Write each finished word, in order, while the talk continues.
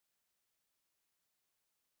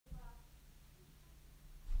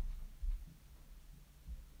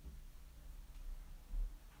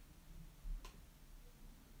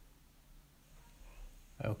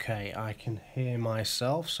Okay, I can hear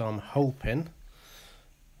myself, so I'm hoping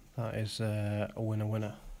that is a winner.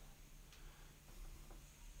 Okay,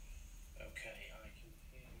 I can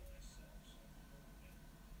hear myself, so I'm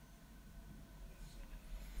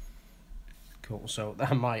hoping. Cool, so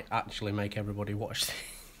that might actually make everybody watch.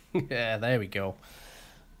 Yeah, there we go.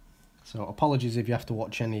 So apologies if you have to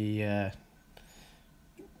watch any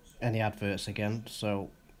adverts again. So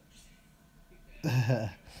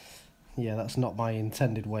yeah, that's not my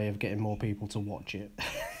intended way of getting more people to watch it.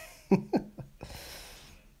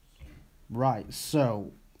 Right,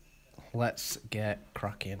 so let's get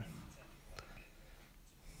cracking.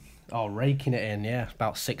 Oh, raking it in, yeah,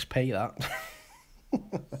 about 6p that.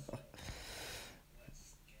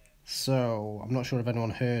 So, I'm not sure if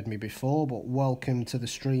anyone heard me before, but welcome to the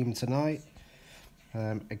stream tonight.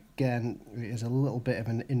 Again, it is a little bit of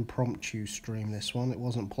an impromptu stream, this one. It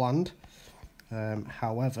wasn't planned.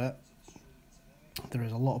 However, there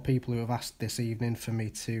is a lot of people who have asked this evening for me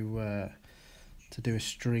to do a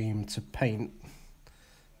stream to paint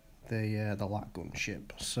the LAAT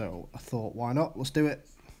gunship. So, I thought, why not? Let's do it.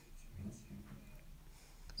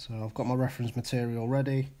 So, I've got my reference material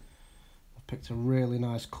ready. Picked a really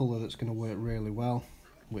nice colour that's going to work really well,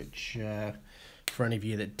 which for any of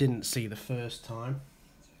you that didn't see the first time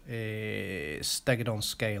is Stegadon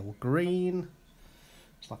Scale Green.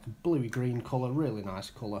 It's like a bluey green colour, really nice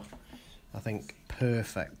colour. I think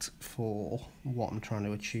perfect for what I'm trying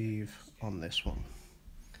to achieve on this one.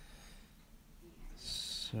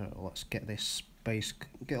 So let's get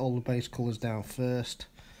get all the base colours down first.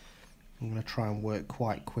 I'm going to try and work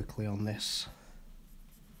quite quickly on this.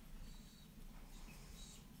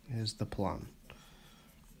 Here's the plan.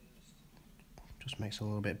 Just makes a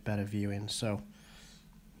little bit better viewing. So,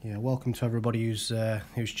 yeah, welcome to everybody who's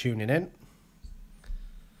tuning in.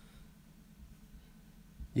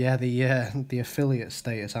 Yeah, the affiliate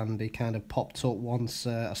status, Andy, kind of popped up once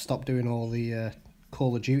I stopped doing all the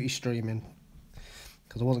Call of Duty streaming,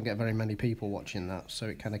 because I wasn't getting very many people watching that, so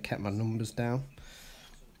it kind of kept my numbers down.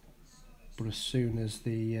 But as soon as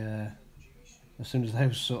they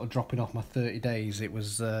was sort of dropping off my 30 days, it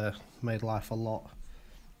was made life a lot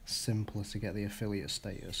simpler to get the affiliate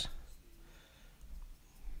status.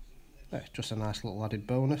 It's just a nice little added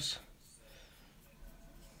bonus.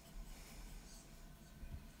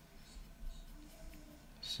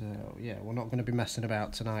 So yeah, we're not going to be messing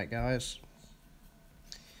about tonight, guys.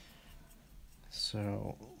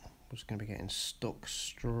 So we're just going to be getting stuck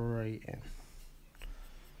straight in.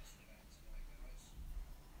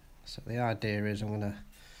 So the idea is I'm going to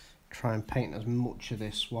try and paint as much of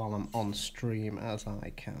this while I'm on stream as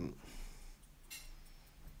I can.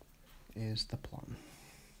 Is the plan.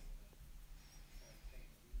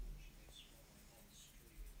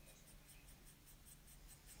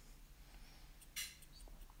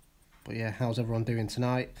 But yeah, how's everyone doing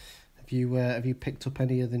tonight? Have you picked up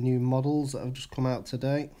any of the new models that have just come out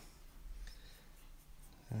today?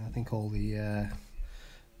 I think all the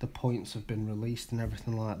points have been released and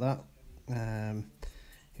everything like that.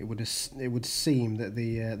 It would seem that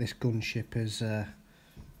this gunship is a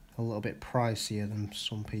little bit pricier than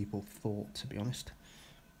some people thought, to be honest.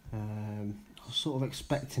 I was sort of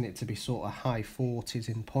expecting it to be sort of high 40s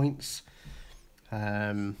in points.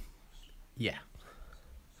 Yeah.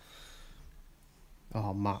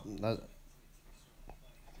 Oh man, I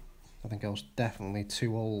think I was definitely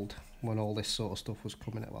too old when all this sort of stuff was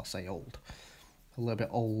coming out. Well, I say old, a little bit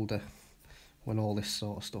older when all this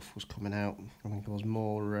sort of stuff was coming out. I think I was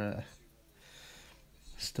more,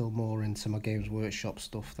 still more into my Games Workshop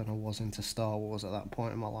stuff than I was into Star Wars at that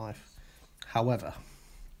point in my life. However,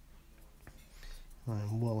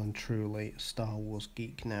 I'm well and truly a Star Wars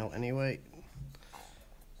geek now anyway.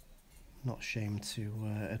 Not ashamed to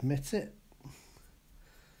admit it.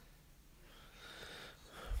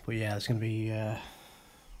 But yeah, there's going to be...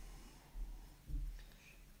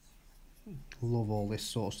 love all this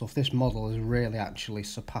sort of stuff. This model has really actually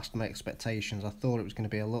surpassed my expectations. I thought it was going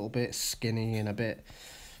to be a little bit skinny and a bit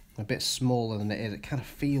smaller than it is. It kind of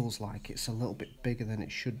feels like it's a little bit bigger than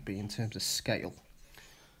it should be in terms of scale.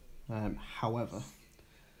 However,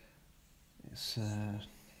 it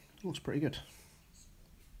looks pretty good.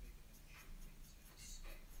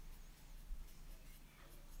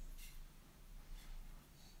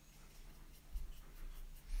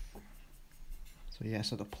 So yeah,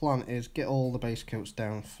 so the plan is get all the base coats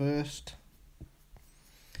down first.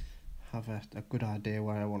 Have a good idea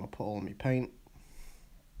where I want to put all my paint.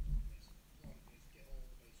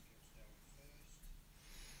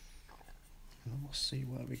 And we'll see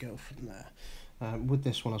where we go from there. With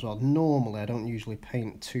this one as well, normally I don't usually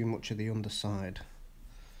paint too much of the underside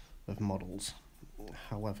of models.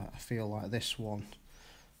 However, I feel like this one,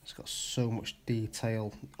 it's got so much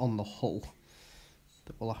detail on the hull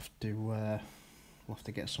that we'll have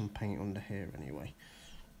to get some paint under here anyway.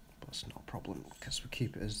 But it's not a problem because we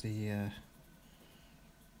keep it as the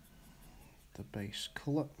base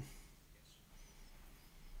colour.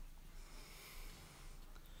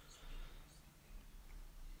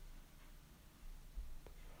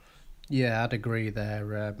 Yeah, I'd agree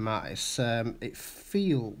there, Matt. It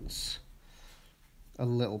feels a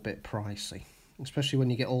little bit pricey, especially when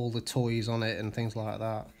you get all the toys on it and things like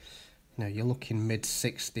that. You know, you're looking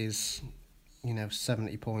mid-60s, you know,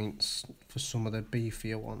 70 points for some of the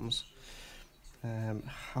beefier ones.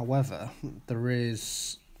 However, there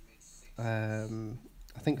is, I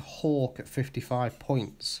think, Hawk at 55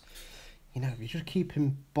 points. You know, if you just keep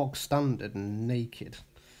him bog standard and naked,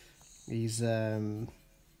 he's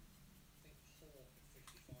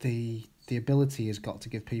the ability has got to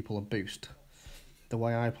give people a boost. The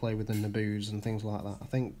way I play with the Naboos and things like that, I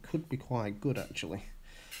think could be quite good actually.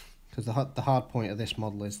 Because the hard point of this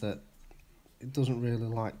model is that it doesn't really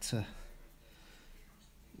like to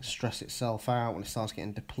stress itself out when it starts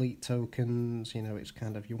getting deplete tokens. You know, it's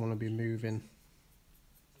kind of, you want to be moving.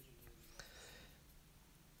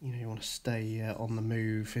 You know, you want to stay on the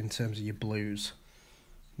move in terms of your blues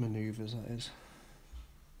manoeuvres, that is.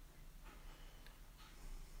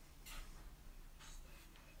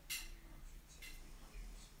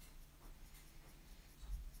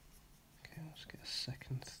 Okay, let's get a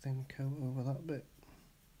second thin coat over that bit.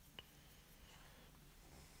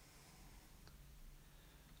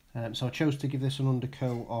 So I chose to give this an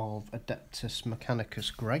undercoat of Adeptus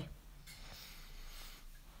Mechanicus Grey.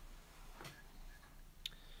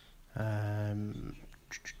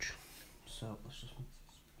 So let's just,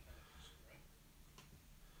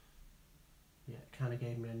 yeah, it kind of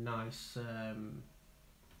gave me a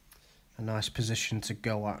nice position to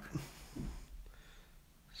go at.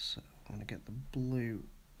 So I'm going to get the blue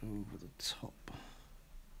over the top.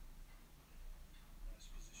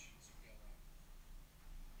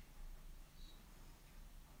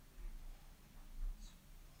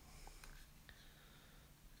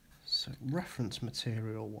 So reference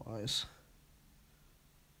material wise,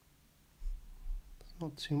 there's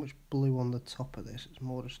not too much blue on the top of this, it's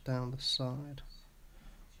more just down the side.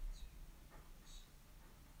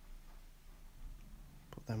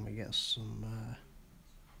 But then we get some,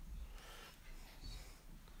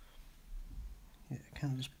 yeah, it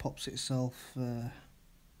kind of just pops itself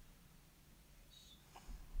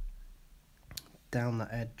down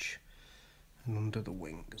the edge and under the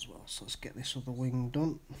wing as well. So let's get this other wing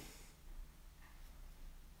done.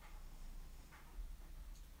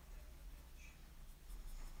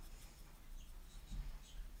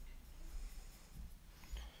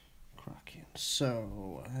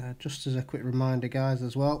 So, just as a quick reminder, guys,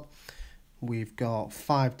 as well, we've got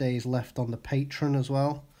 5 days left on the Patreon as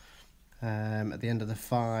well. At the end of the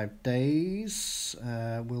 5 days,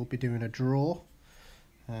 we'll be doing a draw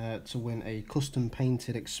to win a custom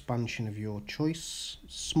painted expansion of your choice.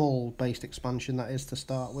 Small based expansion, that is, to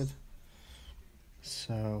start with.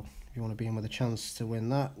 So, if you want to be in with a chance to win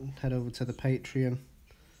that, head over to the Patreon.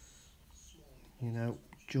 You know,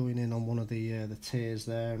 join in on one of the tiers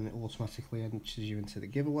there and it automatically enters you into the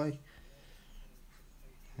giveaway.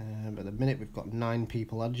 At the minute we've got 9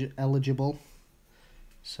 people eligible,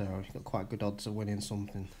 so you've got quite good odds of winning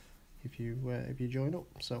something if you join up.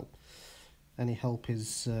 So any help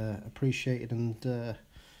is appreciated, and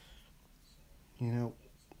you know,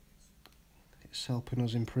 it's helping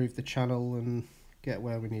us improve the channel and get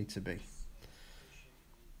where we need to be.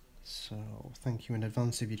 So thank you in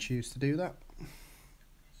advance if you choose to do that.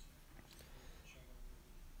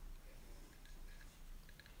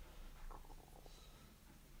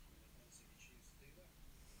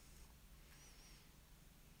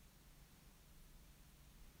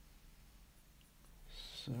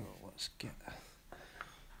 So let's get,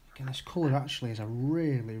 again, this colour actually is a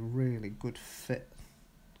really, really good fit.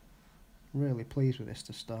 Really pleased with this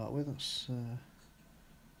to start with. That's a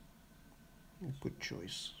good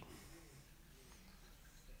choice.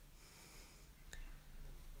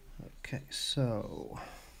 Okay, so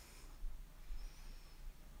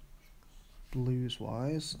blues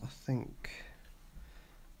wise, I think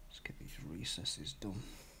let's get these recesses done.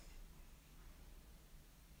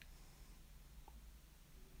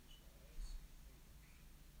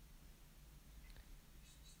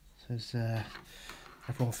 Says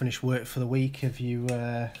everyone finished work for the week. Have you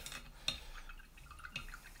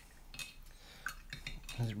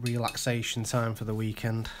is it relaxation time for the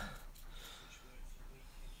weekend?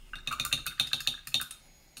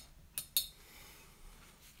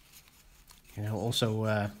 You know,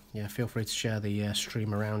 Also, yeah, feel free to share the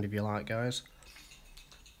stream around if you like, guys.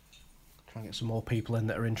 Try and get some more people in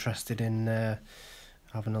that are interested in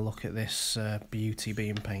having a look at this beauty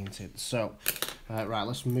being painted. So, right,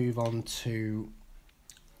 let's move on to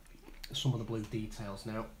some of the blue details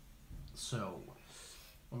now. So,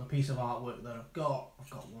 on the piece of artwork that I've got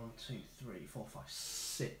 1, 2, 3, 4, 5,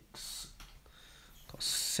 6. Got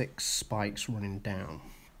 6 spikes running down.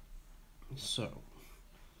 So,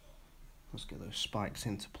 let's get those spikes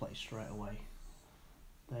into place straight away.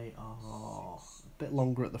 They are a bit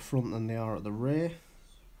longer at the front than they are at the rear,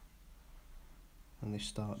 and they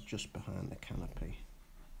start just behind the canopy.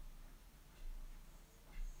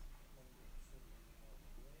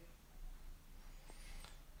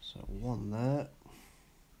 So 1 there.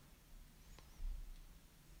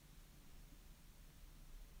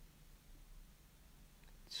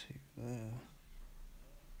 2 there.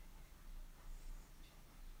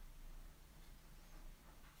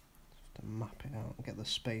 Just to map it out and get the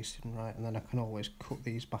spacing right, and then I can always cut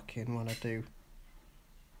these back in when I do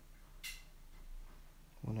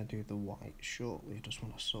the white shortly. I just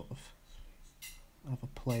want to sort of have a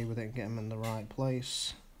play with it and get them in the right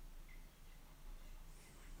place.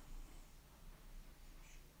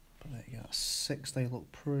 But there you go, 6, they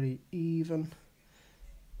look pretty even.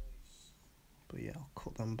 But yeah, I'll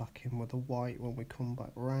cut them back in with the white when we come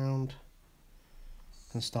back round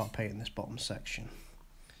and start painting this bottom section.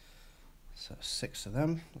 So 6 of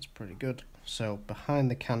them, that's pretty good. So behind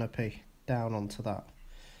the canopy, down onto that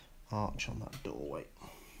arch on that doorway.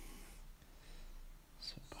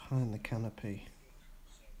 So behind the canopy,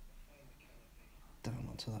 down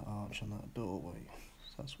onto that arch on that doorway.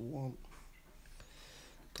 So that's 1.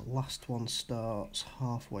 The last one starts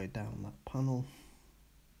halfway down that panel.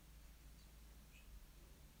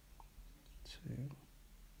 2.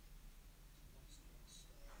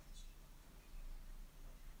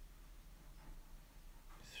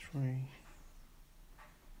 3.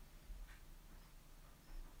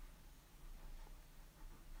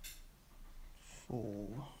 4.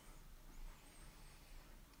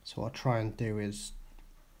 So what I try and do is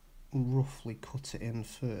roughly cut it in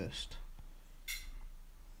first.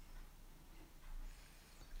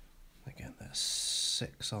 Again, there's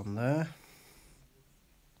 6 on there.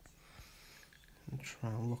 And try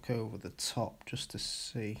and look over the top just to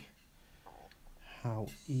see how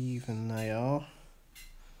even they are.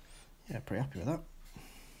 Yeah, pretty happy with that.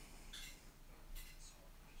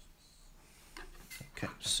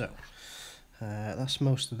 Okay, so that's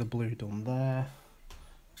most of the blue done there.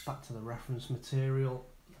 Back to the reference material.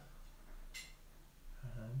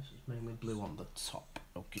 This is mainly blue on the top.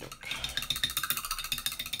 Okie doke.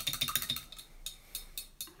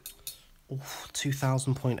 Oh,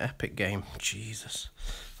 2,000 point epic game. Jesus,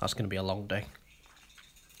 that's going to be a long day.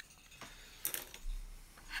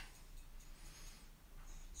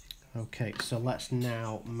 Okay, so let's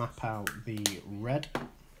now map out the red.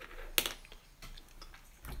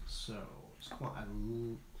 So it's quite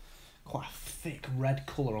a thick red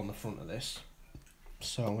colour on the front of this.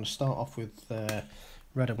 So I'm going to start off with the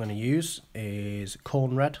red I'm going to use is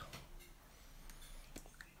corn red.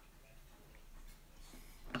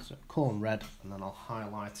 So corn red, and then I'll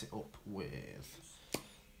highlight it up with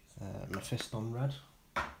Mephiston red.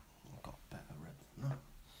 I've got better red than that.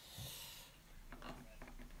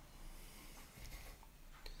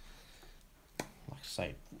 Like I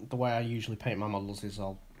say, the way I usually paint my models is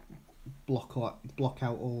I'll block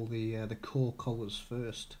out all the core colours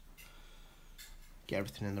first, get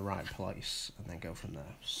everything in the right place, and then go from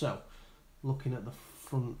there. So, looking at the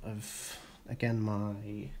front of, again,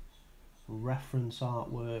 my reference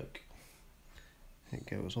artwork, it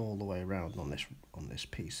goes all the way around on this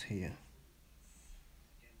piece here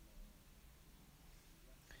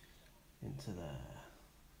into there,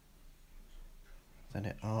 then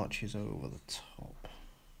it arches over the top,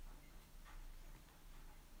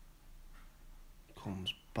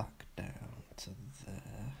 comes back down to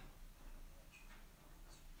there,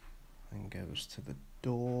 and goes to the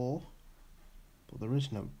door, but there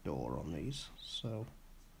is no door on these, so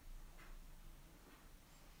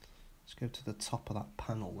let's go to the top of that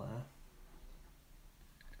panel there.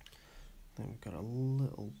 Then we've got a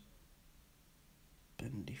little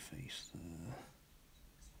bendy face there,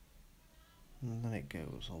 and then it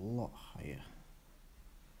goes a lot higher,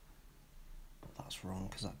 but that's wrong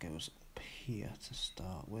because that goes up here to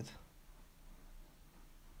start with.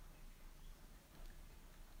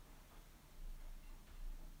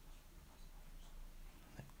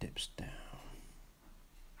 It dips down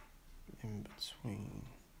in between.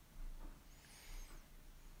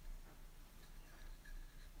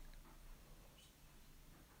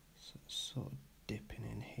 So it sort of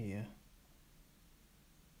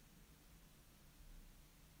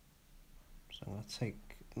So I'm going to take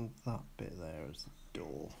that bit there as the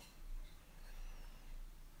door.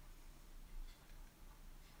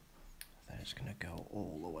 Then it's going to go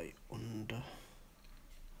all the way under.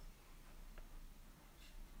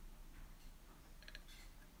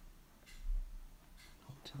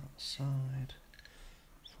 Onto that side.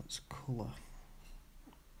 So let's colour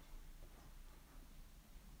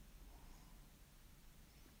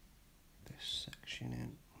this section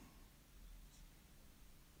in.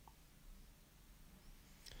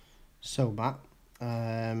 So Matt,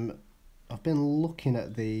 I've been looking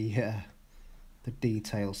at the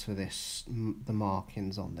details for this, the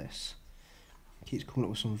markings on this. It keeps coming up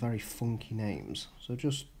with some very funky names. So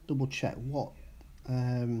just double check, what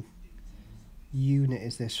unit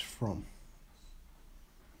is this from?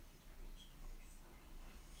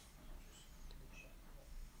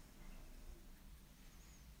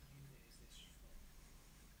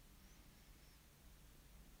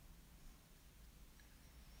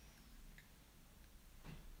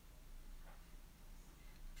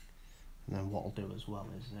 And then what I'll do as well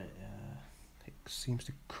is it seems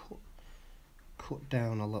to cut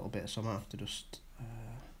down a little bit, so I might have to just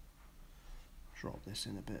drop this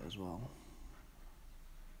in a bit as well.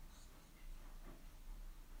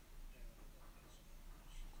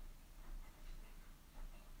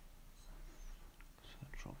 So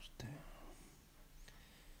it drops down.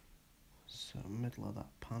 So middle of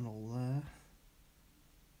that panel there.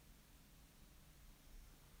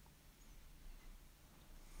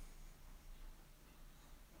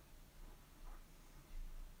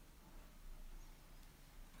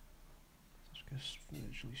 Just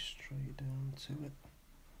virtually straight down to it.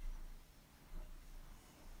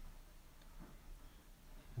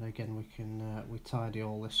 And again, we can we tidy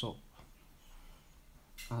all this up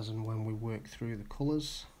as and when we work through the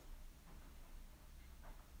colours.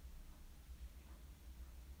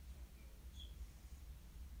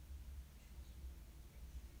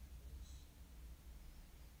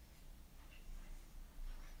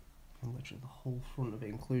 And literally the whole front of it,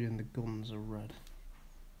 including the guns, are red.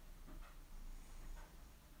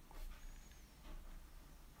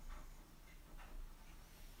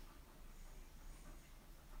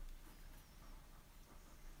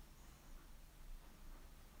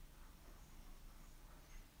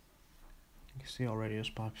 You can see already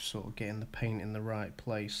just by sort of getting the paint in the right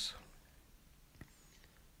place,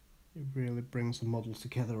 it really brings the model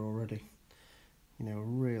together already. You know,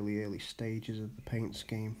 really early stages of the paint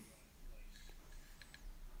scheme.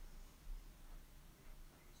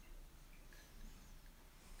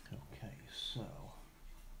 Okay, so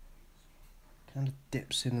kind of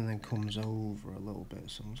dips in and then comes over a little bit,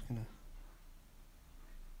 so I'm just gonna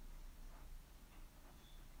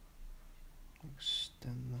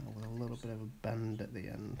extend that with a little bit of a bend at the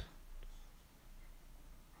end.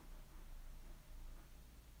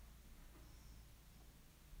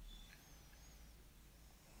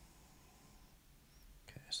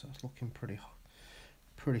 Okay, so it's looking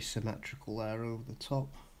pretty symmetrical there over the top.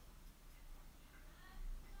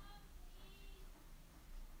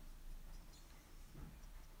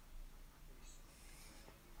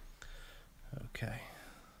 Okay.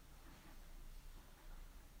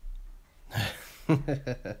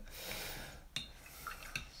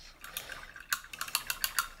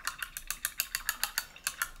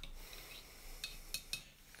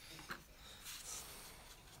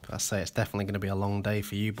 I say it's definitely going to be a long day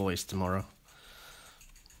for you boys tomorrow.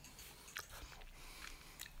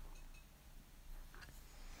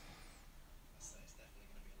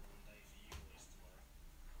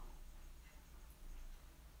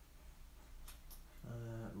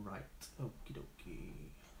 Right, okie dokie.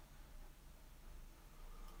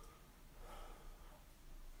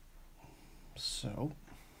 So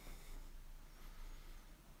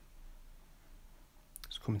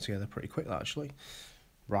it's coming together pretty quick actually.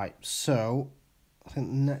 Right, so I think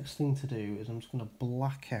the next thing to do is I'm just going to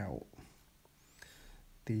black out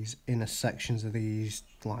these inner sections of these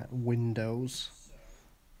like windows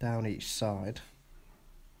down each side.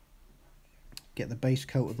 Get the base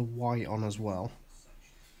coat of the white on as well.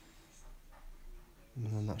 And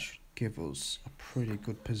then that should give us a pretty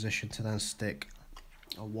good position to then stick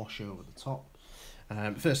a wash over the top.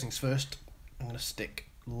 First things first, I'm going to stick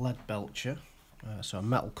lead belcher, so a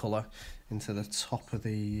metal colour, into the top of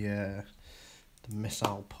the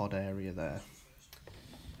missile pod area there.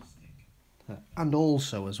 And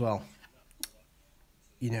also as well,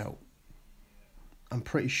 you know, I'm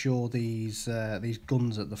pretty sure these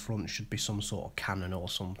guns at the front should be some sort of cannon or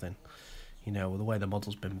something. You know, with the way the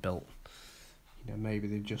model's been built, you know, maybe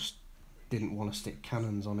they just didn't want to stick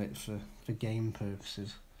cannons on it for game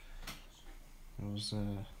purposes. It was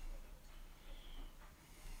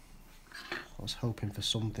I was hoping for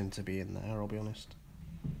something to be in there, I'll be honest.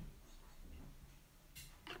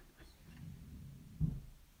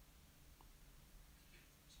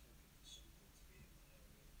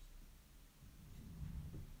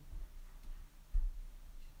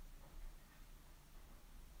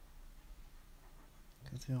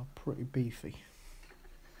 Because they are pretty beefy.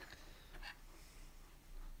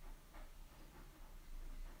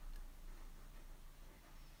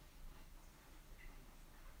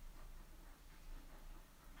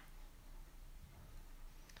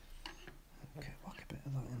 Okay, whack a bit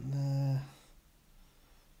of that in there.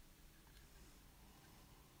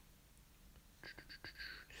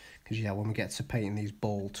 Because yeah, when we get to painting these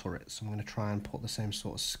ball turrets, I'm going to try and put the same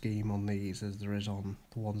sort of scheme on these as there is on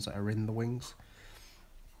the ones that are in the wings.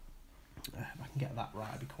 If I can get that right,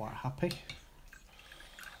 I'd be quite happy.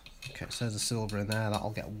 Okay, so there's a silver in there,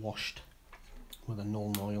 that'll get washed with a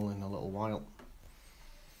Nuln Oil in a little while.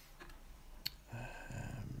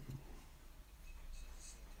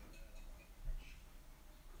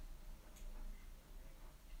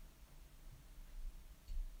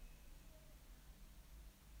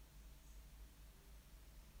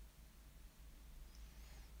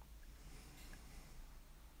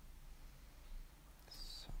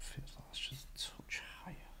 So it feels like it's just a touch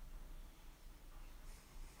higher.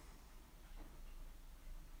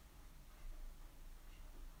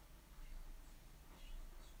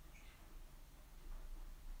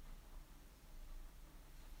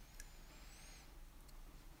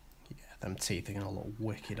 Yeah, them teeth are going to look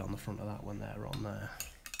wicked on the front of that when they're on there.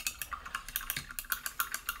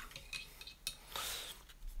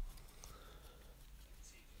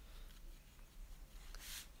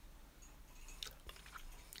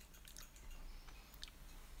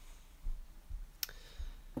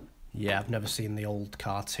 Yeah, I've never seen the old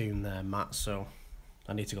cartoon there, Matt, so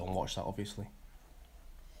I need to go and watch that, obviously.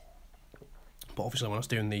 But obviously when I was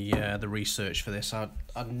doing the research for this, I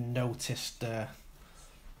noticed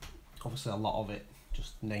obviously a lot of it,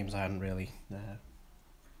 just names I hadn't really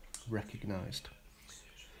recognised.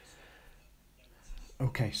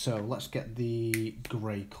 Okay, so let's get the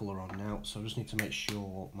grey colour on now. So I just need to make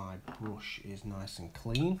sure my brush is nice and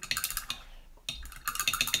clean.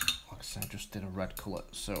 Like I said, I just did a red colour,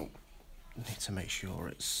 so I need to make sure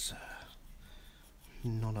it's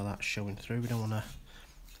none of that showing through. We don't want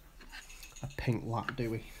a pink LAAT, do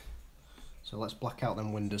we? So let's black out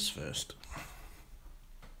them windows first.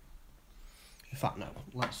 In fact, no,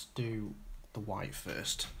 let's do the white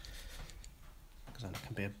first, because then I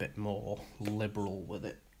can be a bit more liberal with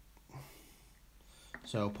it.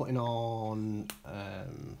 So putting on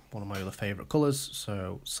one of my other favourite colours,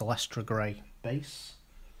 so Celestra Grey base.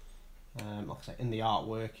 Like I say, in the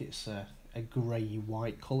artwork it's a grey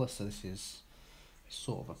white colour, so this is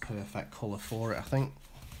sort of a perfect colour for it, I think.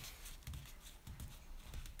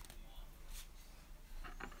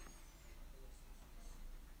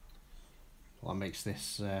 Well, that makes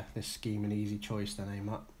this this scheme an easy choice then, eh,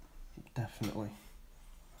 Matt? Definitely.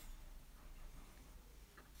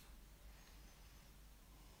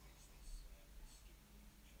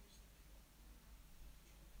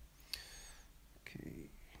 Okay.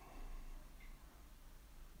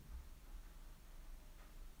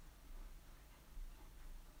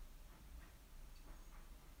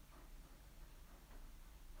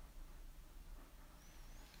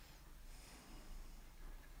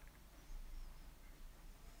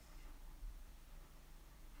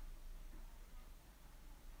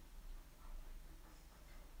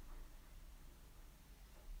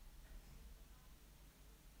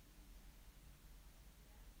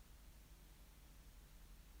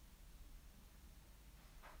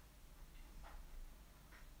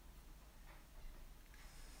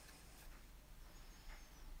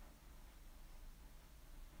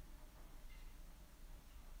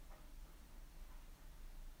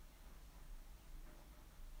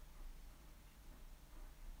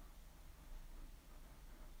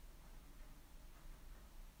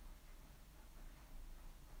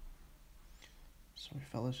 Sorry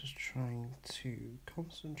fellas, just trying to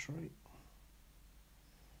concentrate.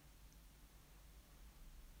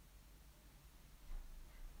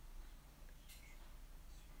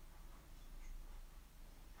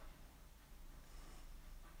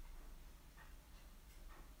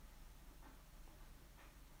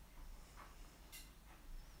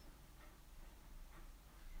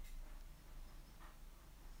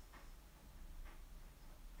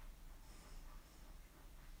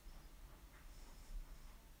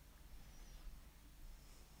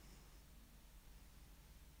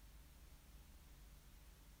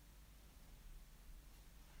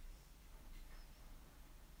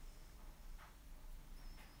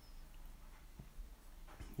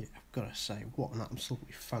 gotta say, what an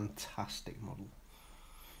absolutely fantastic model.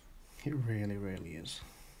 It really, really is.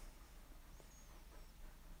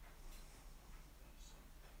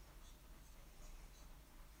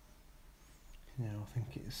 You know, I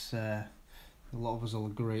think it's a lot of us will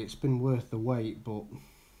agree it's been worth the wait, but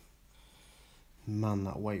man,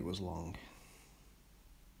 that wait was long.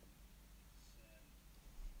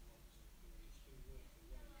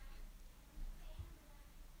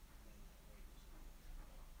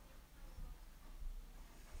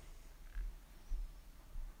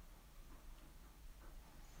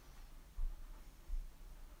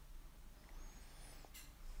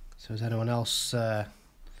 So has anyone else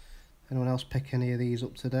pick any of these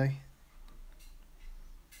up today?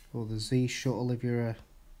 Or the Z shuttle if you're a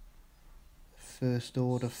first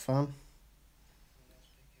order fan?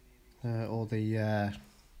 Or the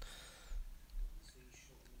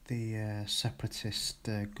separatist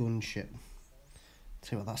gunship.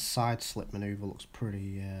 Tell you what, that side slip manoeuvre looks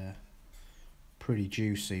pretty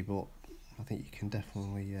juicy, but I think you can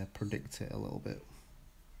definitely predict it a little bit.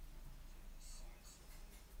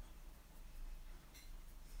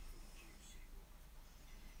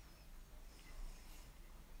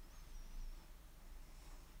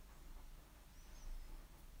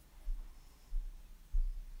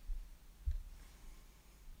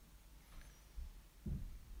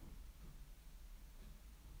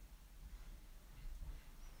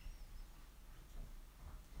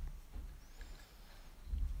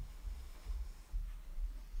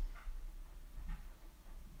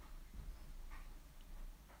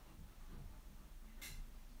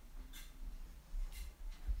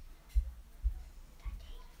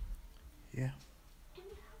 Yeah.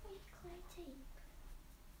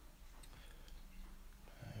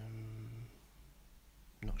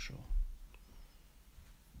 Not sure.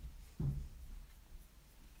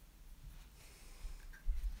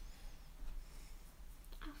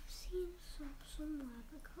 I've seen some somewhere,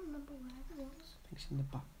 but I can't remember where it was. I think it's in the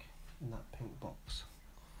back, in that pink box.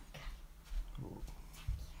 Oh.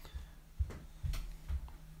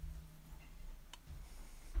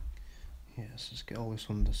 Yes, let's get all this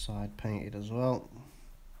underside painted as well.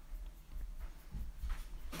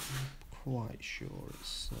 Quite sure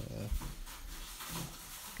it's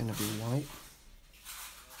going to be white.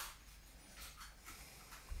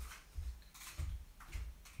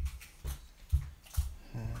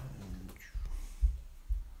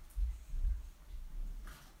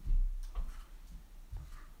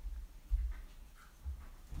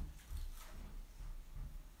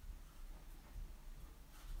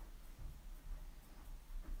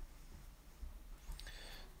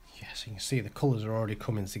 Yes, you can see the colours are already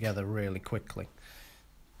coming together really quickly.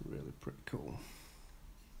 Really pretty cool.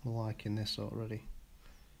 I'm liking this already.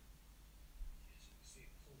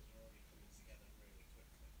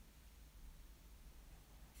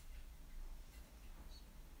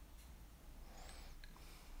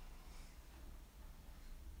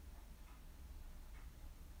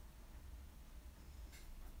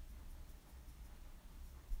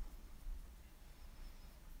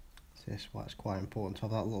 This is why it's quite important to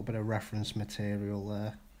have that little bit of reference material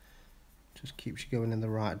there. Just keeps you going in the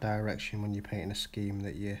right direction when you're painting a scheme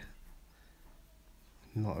that you're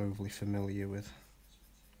not overly familiar with.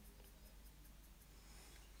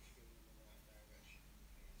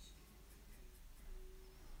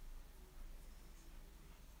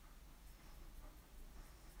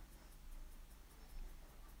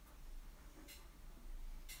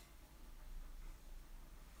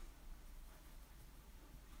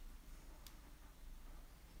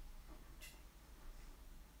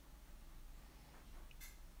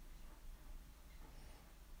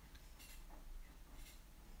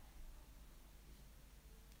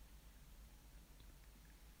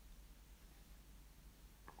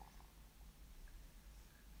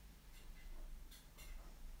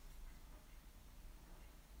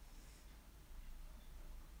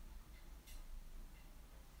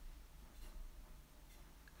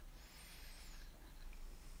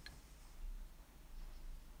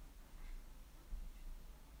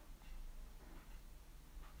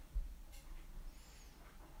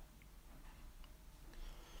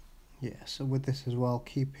 Yeah, so with this as well,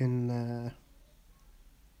 keeping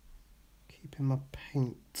my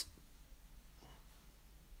paint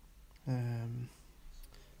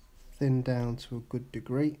thin down to a good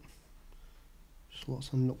degree. Just lots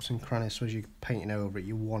of nooks and crannies, so as you're painting over it,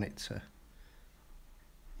 you want it to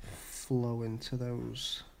flow into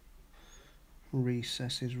those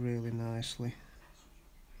recesses really nicely.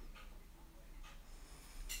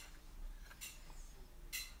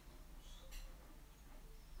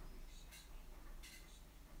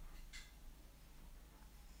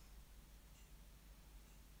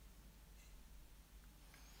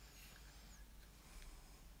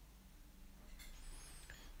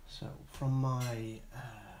 from my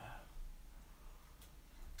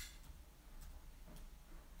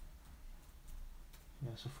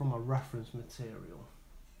from my reference material,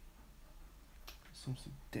 it seems to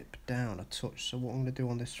dip down a touch. So what I'm going to do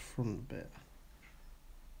on this front bit,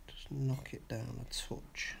 just knock it down a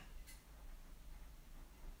touch,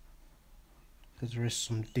 because there is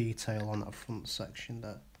some detail on that front section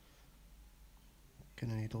that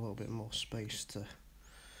going to need a little bit more space to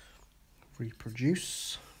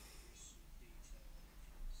reproduce.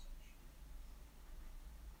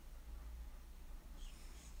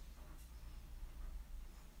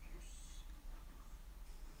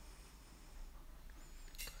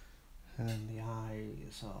 And then the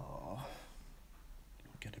eyes are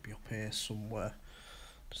going to be up here somewhere,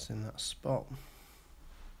 just in that spot.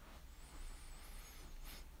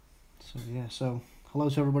 So yeah, so hello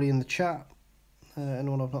to everybody in the chat.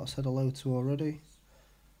 Anyone I've not said hello to already.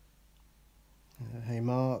 Hey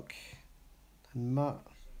Mark and Matt,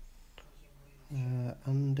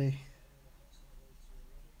 Andy.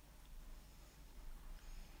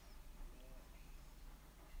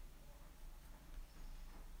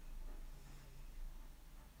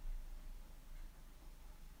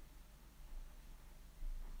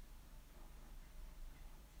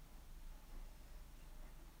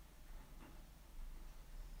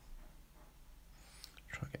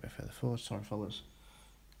 Try to get a bit further forward, sorry fellas.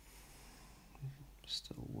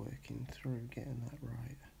 Still working through getting that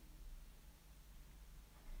right.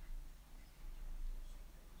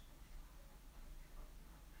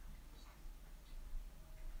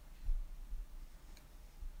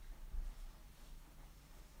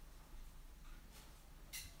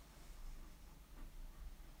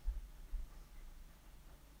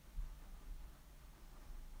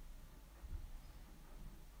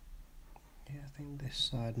 Yeah, I think this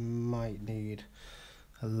side might need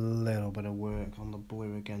a little bit of work on the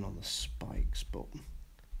blue again on the spikes, but like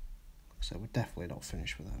I said, we're definitely not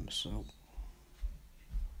finished with them, so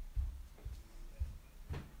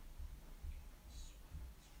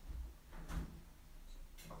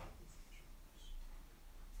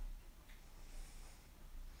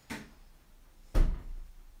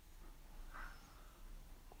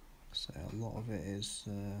a lot of it is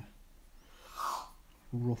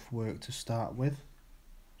rough work to start with.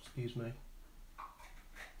 Excuse me.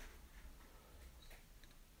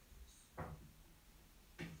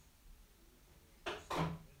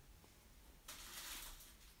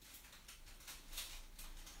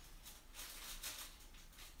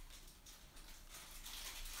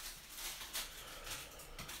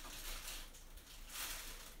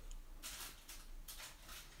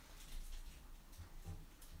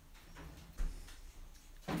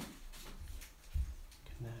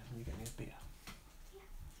 Can you get me a beer?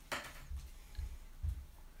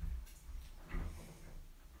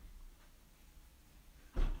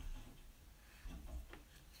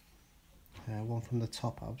 One from the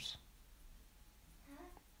top, Abs.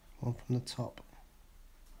 One from the top.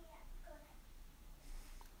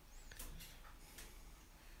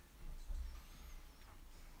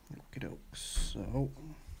 Okie doke, so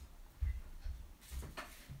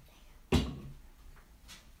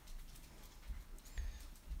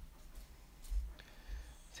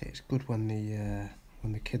it's good when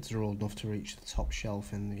the kids are old enough to reach the top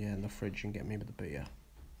shelf in the fridge and get me with the beer.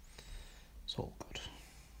 It's all good.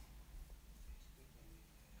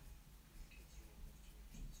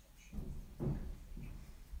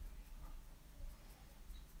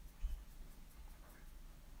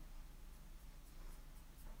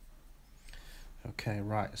 Okay,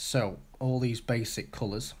 right, so all these basic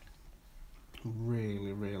colours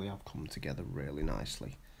really have come together really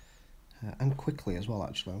nicely. And quickly as well,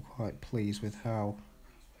 actually. I'm quite pleased with how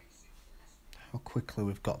quickly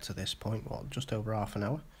we've got to this point. What, just over half an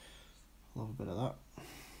hour? Love a bit of that.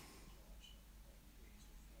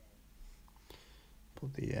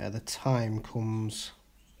 But the time comes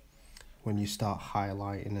when you start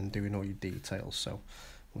highlighting and doing all your details, so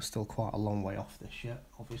we're still quite a long way off this yet,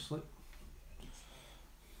 obviously.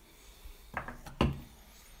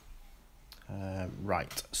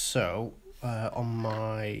 Right, so on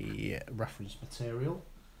my reference material,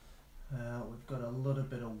 we've got a little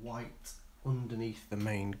bit of white underneath the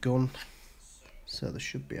main gun, so there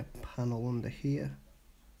should be a panel under here.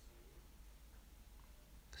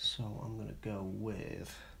 So I'm going to go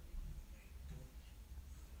with,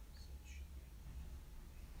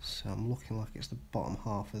 so I'm looking like it's the bottom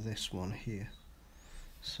half of this one here,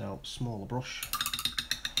 so smaller brush.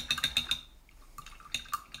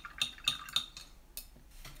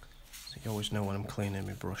 So you always know when I'm cleaning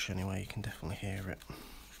my brush anyway, you can definitely hear it.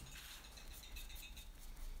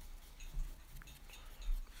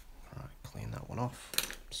 Right,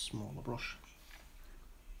 smaller brush.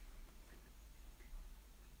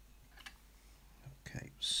 Okay,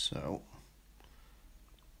 so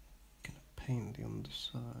gonna paint the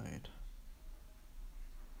underside.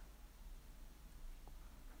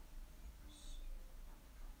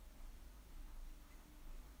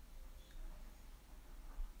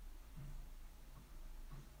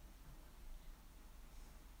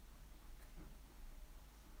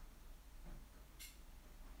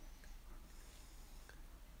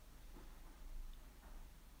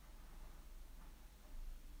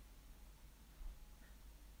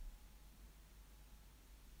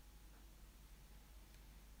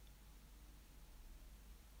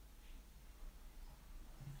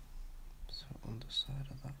 So underside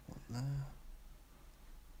of that one there.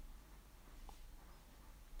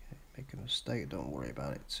 Okay, make a mistake, don't worry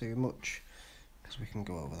about it too much, because we can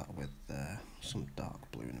go over that with some dark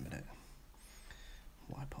blue in a minute.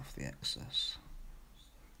 Wipe off the excess.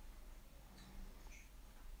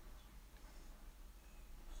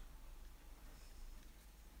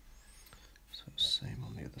 So same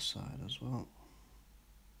on the other side as well.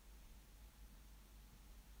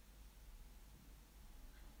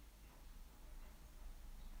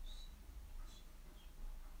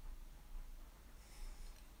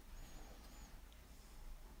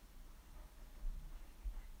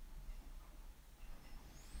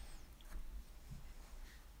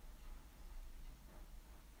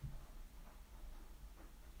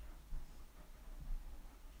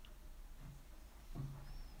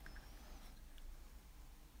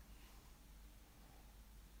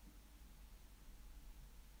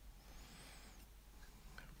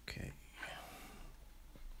 Okay.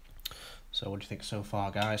 So what do you think so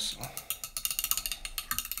far, guys?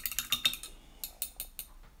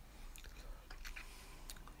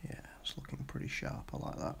 Yeah, it's looking pretty sharp. I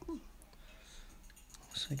like that.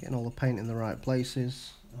 So getting all the paint in the right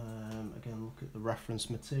places. Again, look at the reference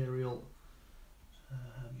material.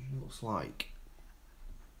 Looks like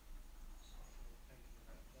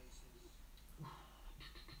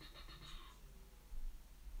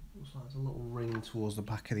there's a little ring towards the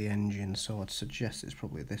back of the engine, so I'd suggest it's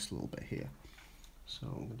probably this little bit here. So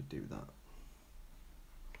I'm going to do that.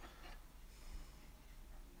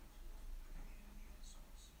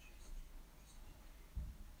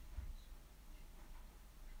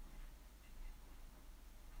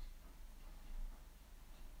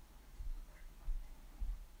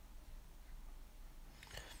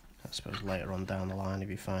 I suppose later on down the line, if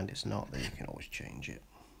you find it's not, then you can always change it.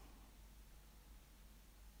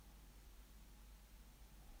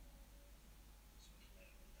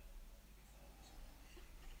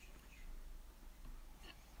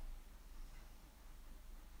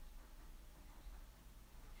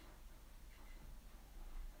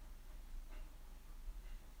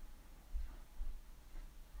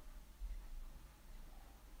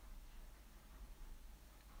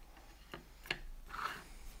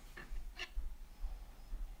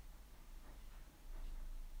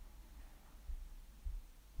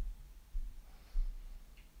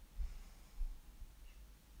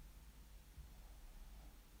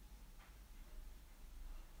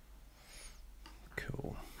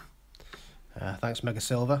 Cool. Thanks, Mega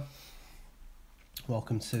Silver.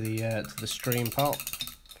 Welcome to the stream, pal.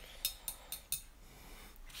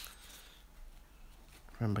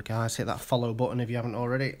 Remember, guys, hit that follow button if you haven't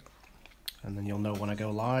already, and then you'll know when I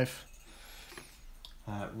go live.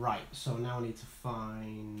 Right. So now I need to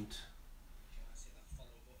find.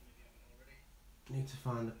 Need to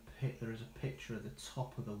find the there is a picture of the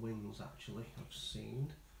top of the wings. Actually, I've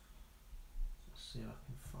seen. Let's see if I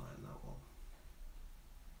can find that one.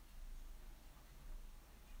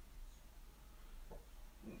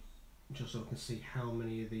 Just so I can see how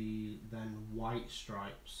many of the then white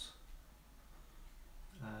stripes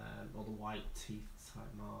or the white teeth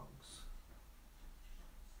type marks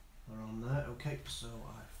are on there. Okay, so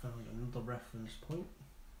I found another reference point.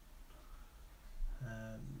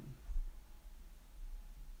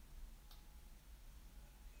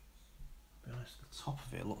 To be honest, the top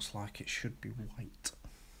of it looks like it should be white.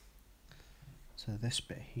 So this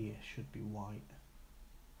bit here should be white,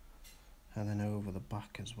 and then over the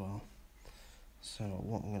back as well. So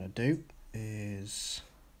what I'm going to do is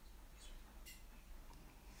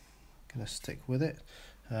going to stick with it.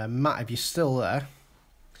 Matt, if you're still there,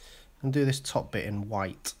 and do this top bit in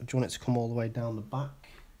white. Do you want it to come all the way down the back?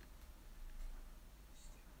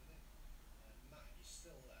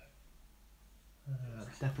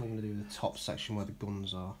 Definitely going to do the top section where the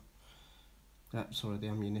guns are. Sorry, the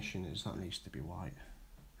ammunition is. That needs to be white.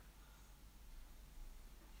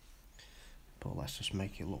 But let's just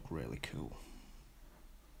make it look really cool.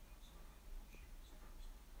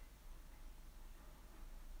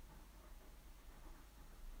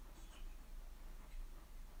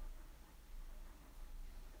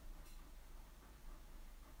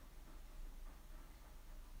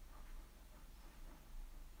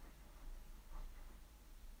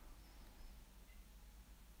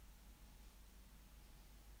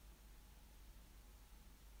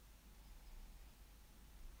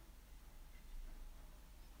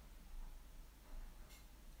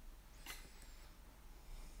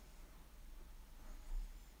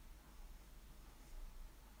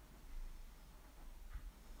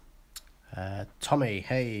 Tommy,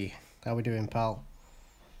 hey, how we doing, pal?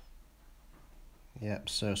 Yep,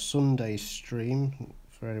 so Sunday's stream,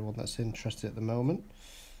 for anyone that's interested at the moment,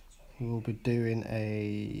 we'll be doing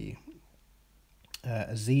a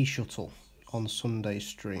Z shuttle on Sunday's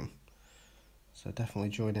stream. So definitely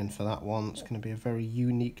join in for that one. It's going to be a very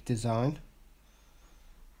unique design.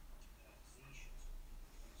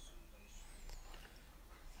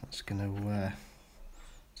 It's going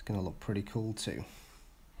to look pretty cool too.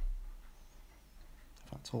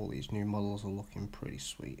 In fact, all these new models are looking pretty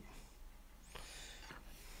sweet.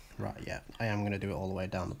 Right, yeah, I am going to do it all the way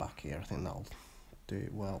down the back here. I think that'll do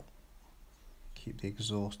it well. Keep the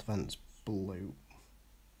exhaust vents blue.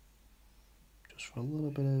 Just for a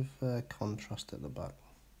little bit of contrast at the back.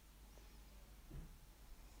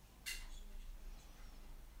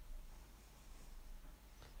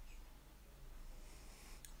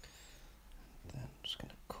 Then I'm just going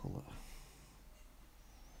to colour.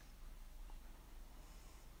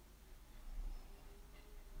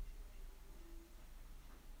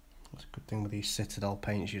 That's a good thing with these Citadel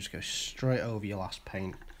paints, you just go straight over your last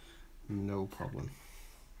paint, no problem.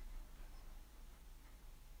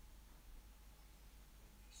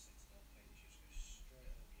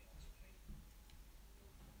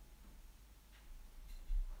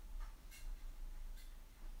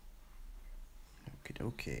 Okie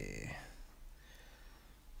dokie.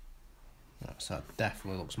 So that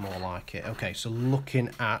definitely looks more like it. Okay, so looking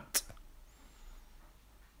at...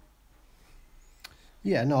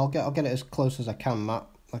 Yeah, no, I'll get it as close as I can, Matt.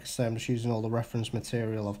 Like I say, I'm just using all the reference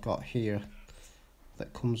material I've got here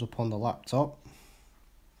that comes up on the laptop.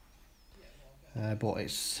 But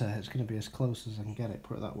it's going to be as close as I can get it,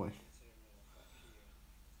 put it that way.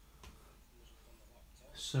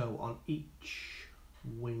 So on each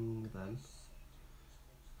wing then,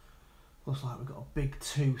 looks like we've got a big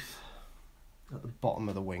tooth at the bottom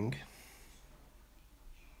of the wing.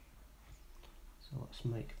 So let's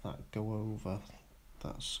make that go over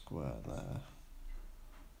that square there.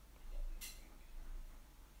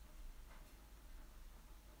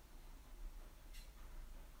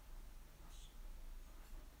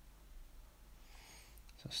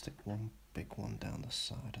 So stick one big one down the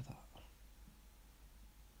side of that.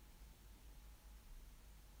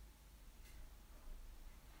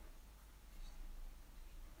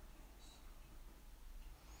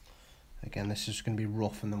 Again, this is going to be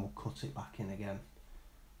rough and then we'll cut it back in again.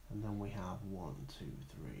 And then we have 1, 2,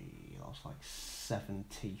 3, that's like 7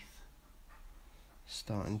 teeth.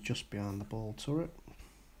 Starting just behind the ball turret.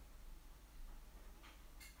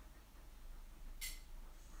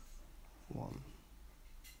 1,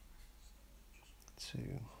 2,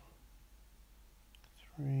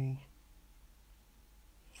 3,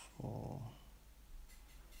 4,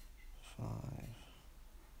 5,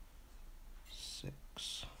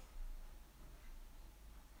 6,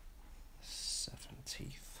 7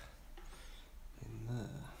 teeth in there.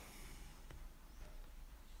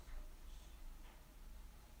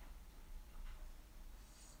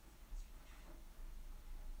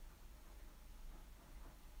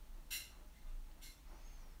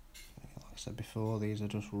 Like I said before, these are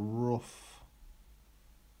just rough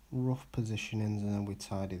positionings, and then we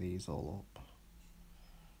tidy these all up.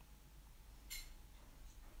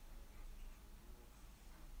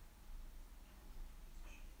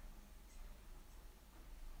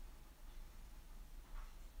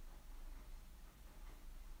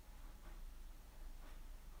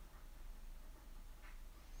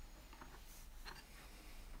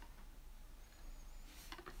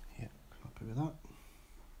 With that.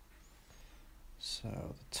 So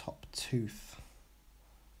the top tooth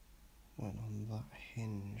went on that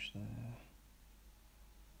hinge there.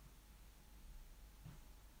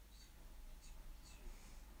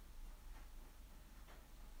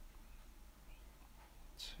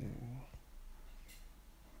 Two,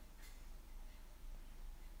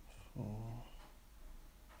 4,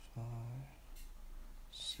 5,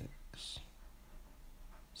 6,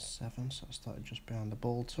 7. So I started just behind the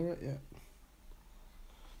ball turret, yeah.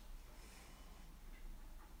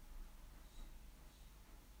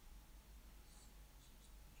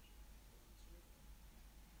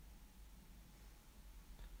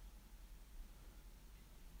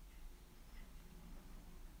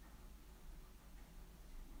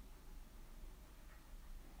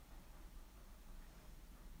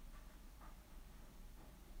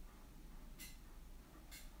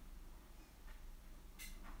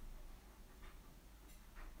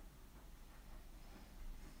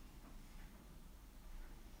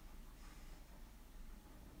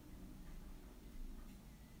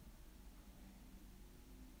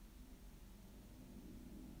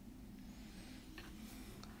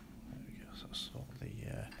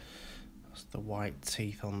 The white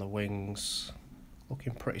teeth on the wings,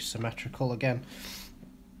 looking pretty symmetrical again.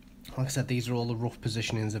 Like I said, these are all the rough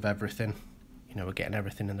positionings of everything. You know, we're getting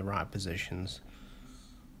everything in the right positions.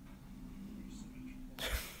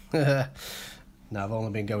 No, I've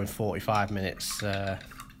only been going 45 minutes,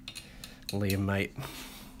 Liam, mate.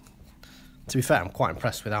 To be fair, I'm quite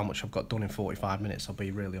impressed with how much I've got done in 45 minutes, I'll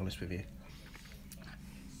be really honest with you.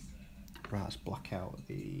 Right, let's black out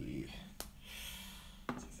the...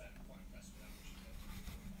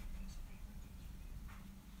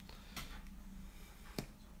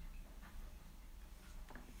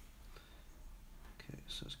 Okay,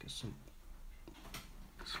 so let's get some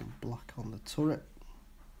black on the turret.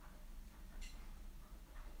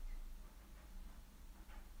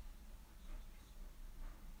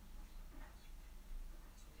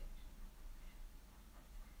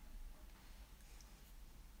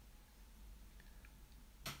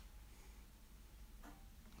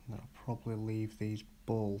 I'll probably leave these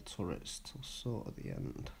ball turrets till sort of the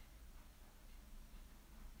end.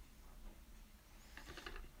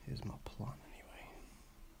 Here's my plan anyway.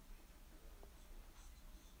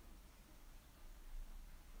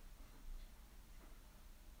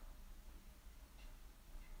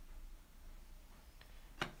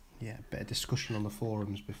 Yeah, a bit of discussion on the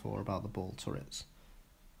forums before about the ball turrets.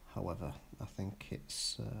 However, I think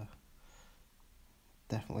it's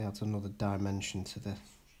definitely adds another dimension to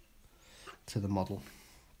the model.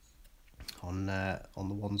 On the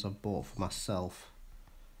ones I've bought for myself,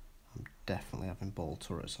 I'm definitely having ball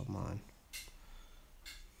turrets on mine.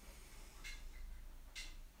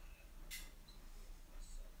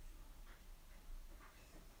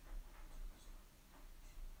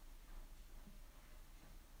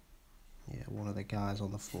 Yeah, one of the guys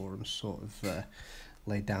on the forum sort of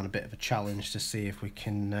laid down a bit of a challenge to see if we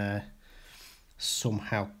can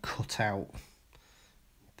somehow cut out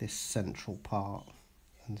this central part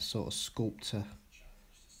and sort of sculpt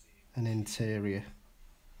an interior.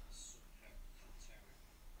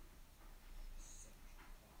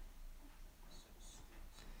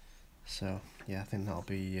 So yeah, I think that'll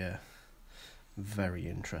be very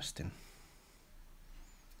interesting.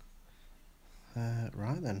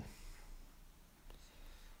 Right then,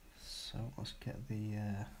 so let's get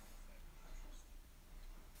the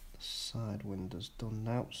side windows done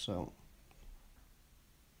now. So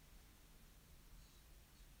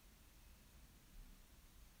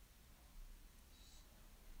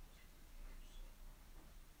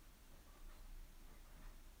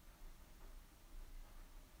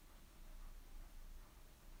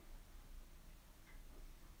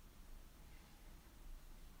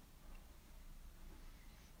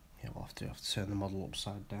yeah, we'll have to turn the model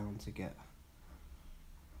upside down to get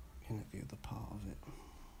in at the other part of it.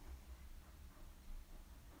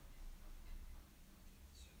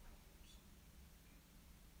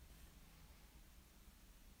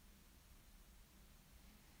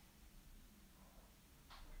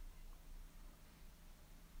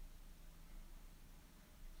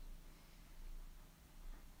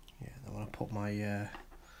 Yeah, then when I put my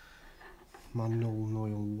my null oil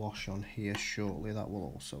wash on here shortly, that will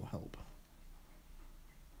also help.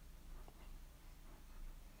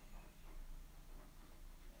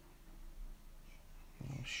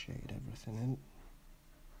 I'll shade everything in.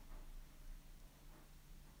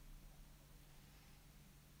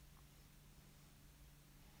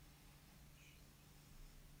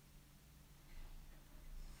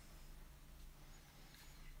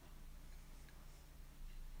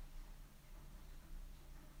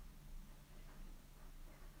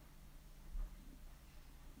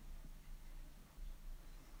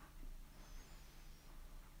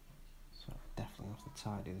 So definitely have to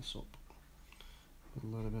tidy this up with a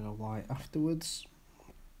little bit of white afterwards.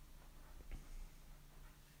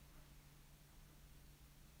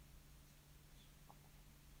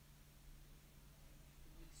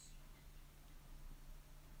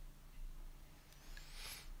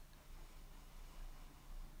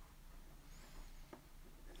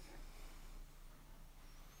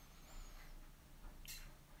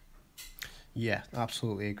 Yeah,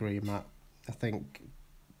 absolutely agree, Matt. I think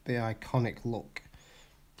the iconic look,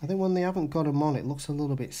 I think when they haven't got them on, it looks a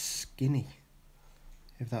little bit skinny.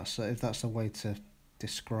 If that's a way to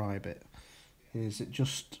describe it,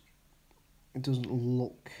 it doesn't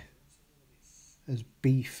look as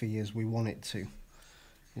beefy as we want it to,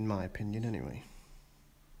 in my opinion, anyway.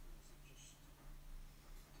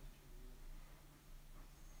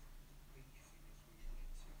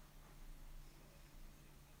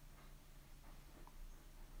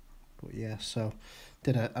 But yeah, so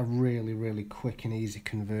did a really quick and easy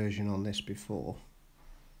conversion on this before.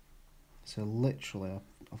 So literally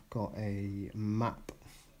I've got a map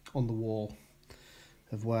on the wall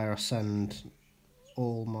of where I send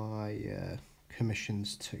all my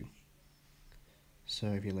commissions to. So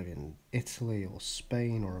if you live in Italy or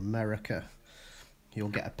Spain or America, you'll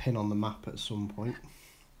get a pin on the map at some point.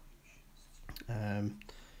 And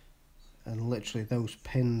literally those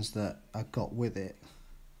pins that I got with it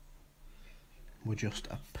were just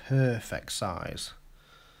a perfect size.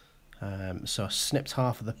 So I snipped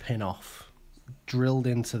half of the pin off, drilled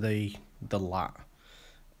into the LAAT,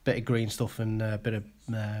 bit of green stuff and a bit of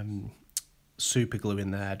super glue in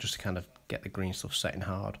there just to kind of get the green stuff setting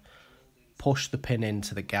hard. Pushed the pin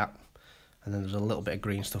into the gap, and then there's a little bit of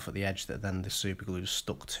green stuff at the edge that then the super glue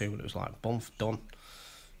stuck to, and it was like, boom, done.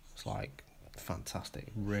 It's like fantastic.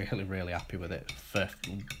 Really, really happy with it.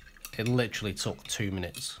 It literally took 2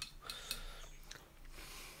 minutes.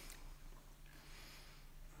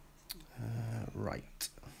 Right.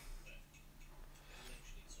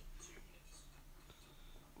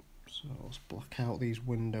 So let's block out these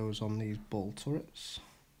windows on these ball turrets.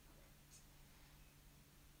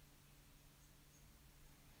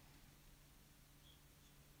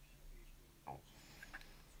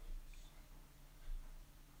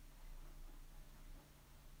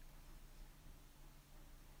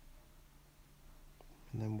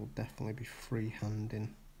 And then we'll definitely be freehanding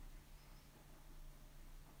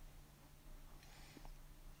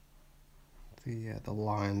the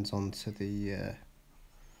lines onto the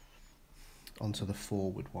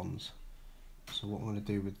forward ones. So what I'm going to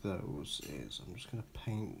do with those is I'm just going to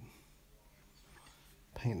paint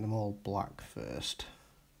them all black first.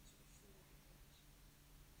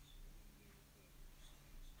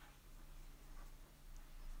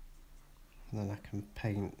 And then I can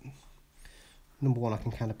paint, number one, I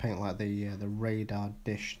can kind of paint like the radar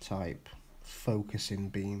dish type focusing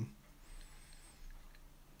beam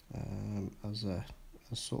as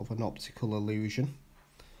sort of an optical illusion.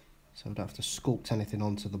 So I don't have to sculpt anything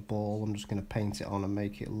onto the ball, I'm just going to paint it on and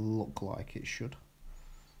make it look like it should.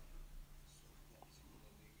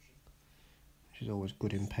 Which is always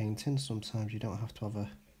good in painting. Sometimes you don't have to have a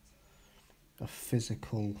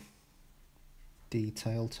physical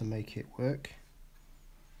detail to make it work.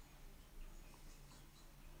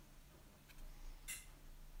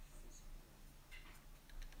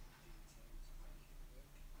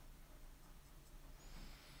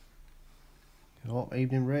 Oh,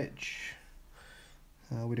 evening Rich.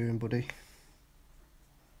 How are we doing, buddy?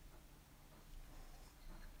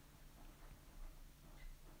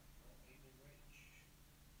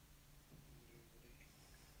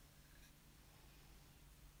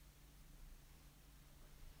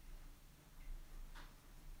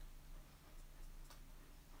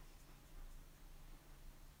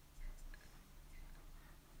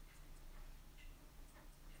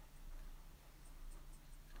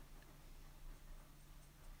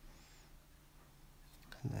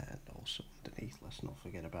 And then also underneath, let's not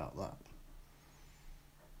forget about that.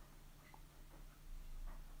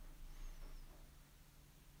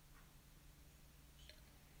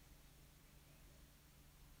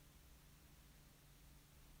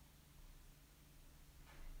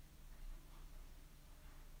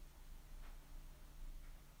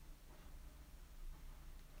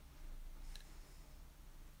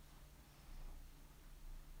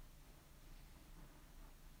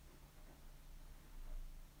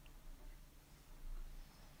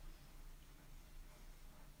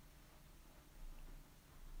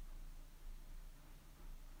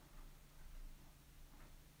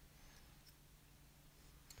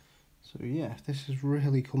 So yeah, this has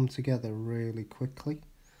really come together really quickly.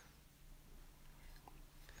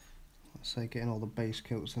 Let's say getting all the base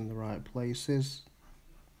coats in the right places.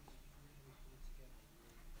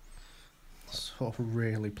 Sort of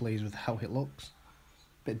really pleased with how it looks.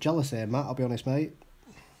 Bit jealous here, Matt, I'll be honest, mate.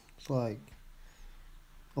 It's like,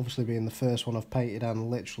 obviously being the first one I've painted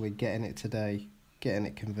and literally getting it today, getting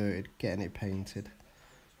it converted, getting it painted.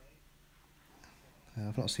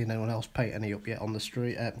 I've not seen anyone else paint any up yet on the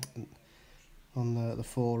street, on the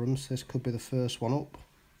forums. This could be the first one up.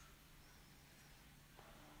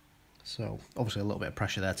 So obviously a little bit of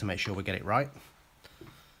pressure there to make sure we get it right.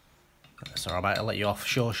 Sorry, I might let you off.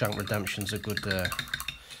 Shawshank Redemption's a good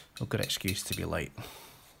excuse to be late.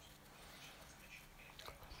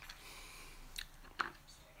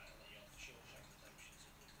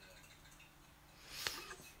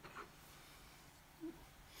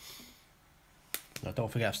 Now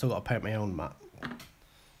don't forget, I've still got to paint my own map.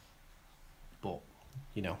 But,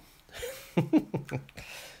 you know,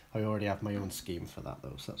 I already have my own scheme for that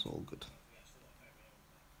though, so that's all good.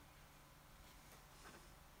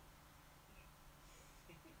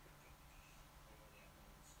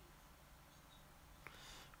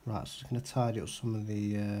 Right, so I'm going to tidy up some of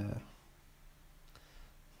the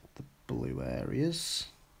blue areas.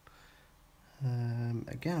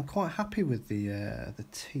 Again, I'm quite happy with the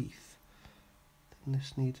teeth. And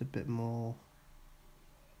this needs a bit more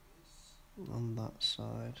on that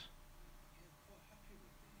side.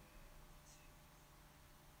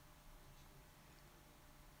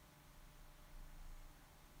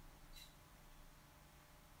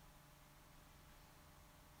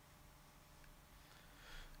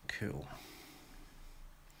 Cool.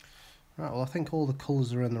 Right, well I think all the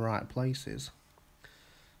colours are in the right places.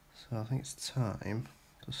 So I think it's time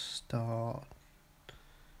to start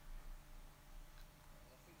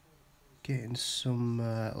getting some,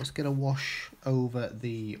 let's get a wash over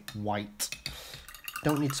the white.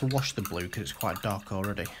 Don't need to wash the blue because it's quite dark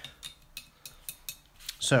already.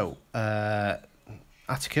 So,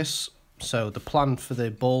 Atticus, so the plan for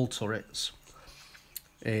the ball turrets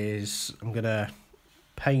is I'm going to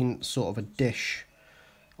paint sort of a dish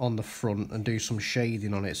on the front and do some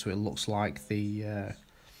shading on it so it looks like the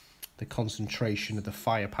concentration of the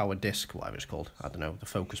firepower disc, whatever it's called, I don't know, the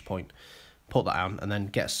focus point. Put that on and then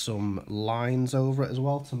get some lines over it as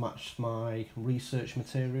well to match my research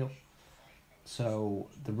material. So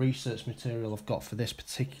the research material I've got for this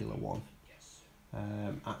particular one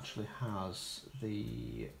actually has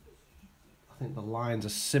I think the lines are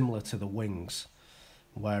similar to the wings,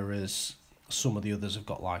 whereas some of the others have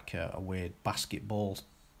got like a weird basketball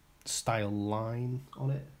style line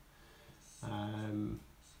on it.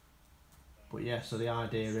 But yeah, so the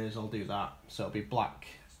idea is I'll do that, so it'll be black.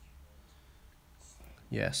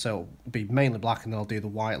 Yeah, so it'll be mainly black, and then I'll do the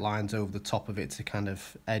white lines over the top of it to kind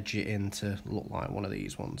of edge it in to look like one of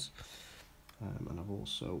these ones. And I've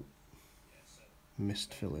also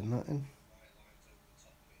missed filling that in.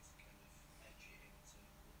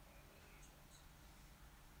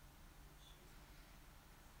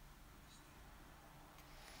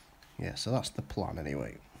 Yeah, so that's the plan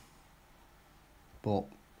anyway. But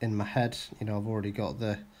in my head, you know, I've already got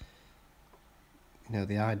the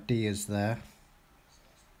ideas there.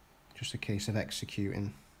 Just a case of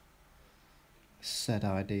executing said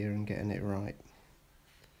idea and getting it right,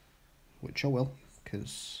 which I will,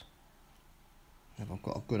 because if I've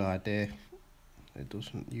got a good idea, it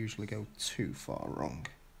doesn't usually go too far wrong.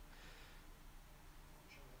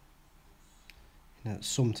 You know,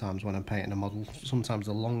 sometimes when I'm painting a model, sometimes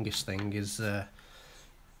the longest thing is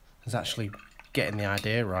actually getting the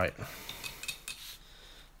idea right.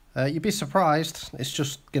 You'd be surprised, it's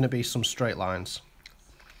just going to be some straight lines.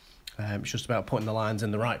 It's just about putting the lines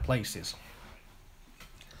in the right places.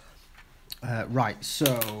 Right,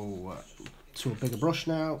 so to a bigger brush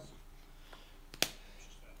now.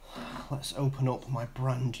 Let's open up my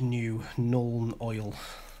brand new Nuln oil.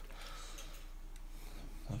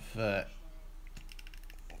 I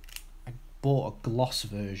bought a gloss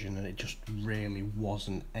version and it just really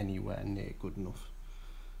wasn't anywhere near good enough.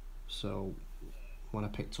 So when I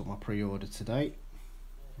picked up my pre-order today,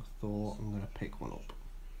 I thought I'm going to pick one up.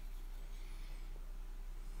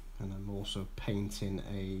 And I'm also painting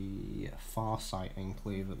a Farsight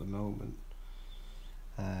enclave at the moment,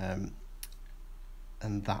 and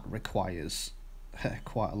that requires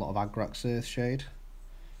quite a lot of Agrax Earthshade,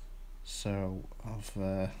 so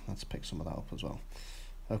let's pick some of that up as well.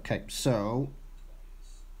 Okay, so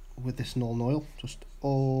with this Nuln oil, just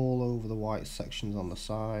all over the white sections on the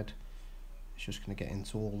side, it's just going to get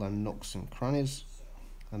into all them nooks and crannies,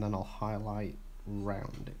 and then I'll highlight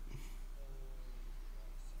round it.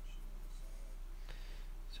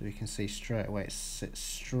 So you can see straight away it sits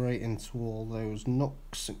straight into all those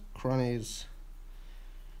nooks and crannies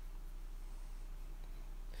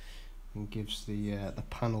and gives the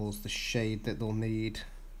panels the shade that they'll need,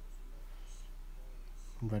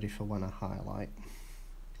 ready for when I highlight.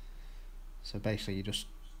 So basically you just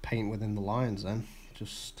paint within the lines then,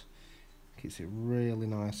 just keeps it really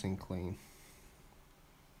nice and clean.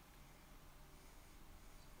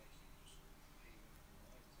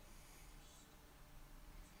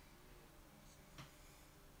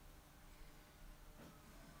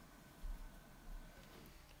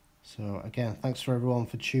 So again, thanks for everyone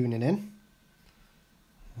for tuning in.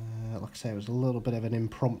 Like I say, it was a little bit of an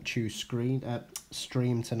impromptu stream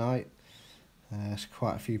tonight. There's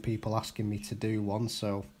quite a few people asking me to do one,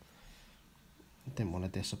 so I didn't want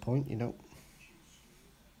to disappoint, you know.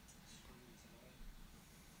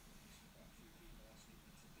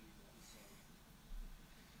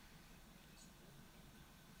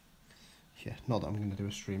 Yeah, not that I'm going to do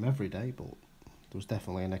a stream every day, but there was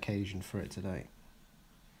definitely an occasion for it today.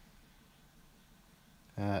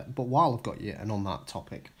 But while I've got you, and on that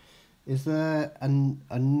topic, Is there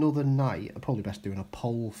another night? Probably best doing a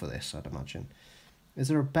poll for this, I'd imagine. Is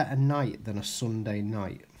there a better night than a Sunday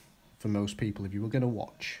night for most people if you were going to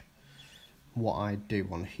watch what I do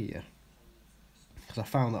on here? Because I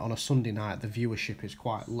found that on a Sunday night the viewership is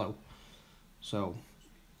quite low. So,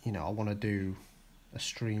 you know, I want to do a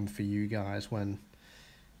stream for you guys when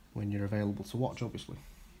you're available to watch, obviously.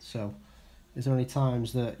 So, is there any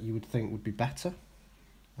times that you would think would be better?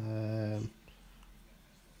 You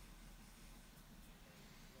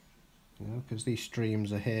know, because these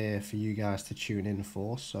streams are here for you guys to tune in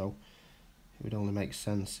for, so it would only make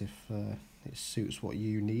sense if it suits what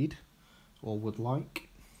you need or would like.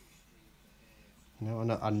 You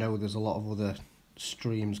know, I know there's a lot of other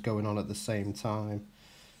streams going on at the same time.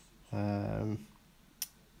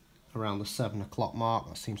 Around the 7 o'clock mark,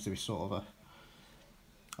 that seems to be sort of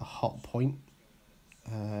a hot point.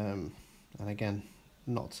 And again,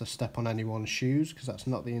 not to step on anyone's shoes, because that's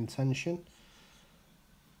not the intention.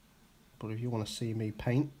 But if you want to see me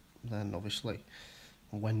paint, then obviously,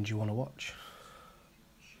 when do you want to watch?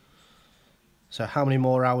 So how many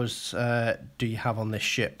more hours do you have on this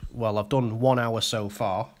ship? Well, I've done 1 hour so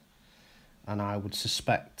far, and I would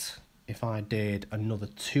suspect if I did another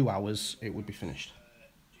 2 hours, it would be finished.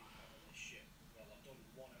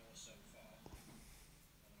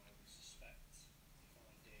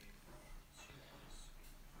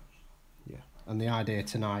 Yeah, and the idea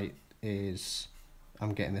tonight is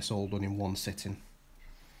I'm getting this all done in one sitting,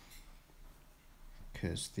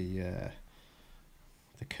 because the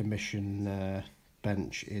commission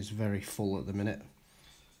bench is very full at the minute,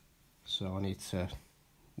 so I need to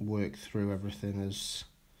work through everything as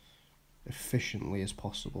efficiently as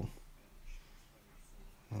possible.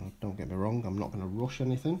 Don't get me wrong, I'm not going to rush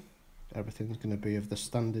anything. Everything's going to be of the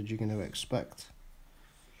standard you're going to expect.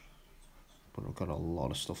 But I've got a lot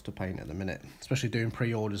of stuff to paint at the minute, especially doing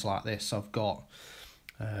pre-orders like this. I've got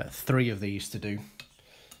 3 of these to do,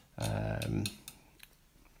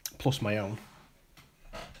 plus my own.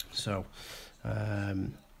 So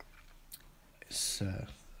it's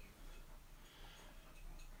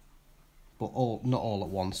but not all at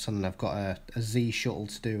once. And I've got a Z shuttle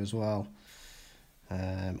to do as well.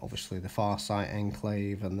 Obviously the Farsight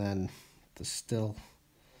Enclave, and then there's still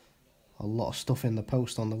a lot of stuff in the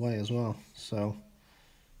post on the way as well. So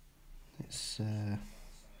it's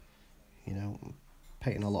you know,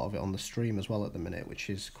 painting a lot of it on the stream as well at the minute, which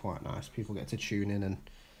is quite nice. People get to tune in and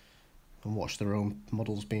watch their own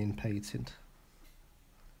models being painted.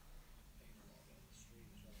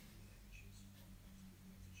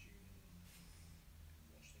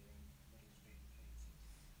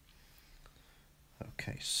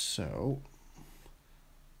 Okay, so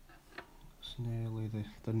it's nearly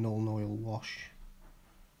the null oil wash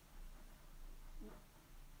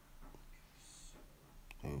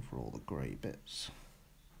over all the grey bits.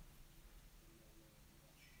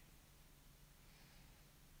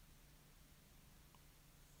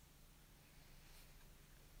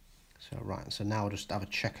 So right, so now I'll just have a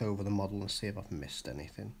check over the model and see if I've missed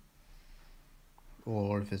anything,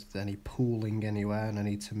 or if there's any pooling anywhere and I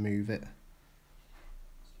need to move it.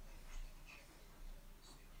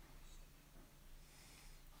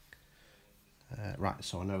 Right,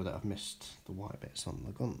 so I know that I've missed the white bits on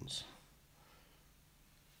the guns.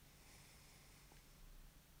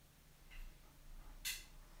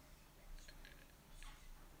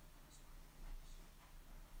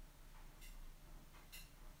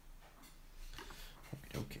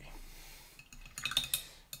 Okay.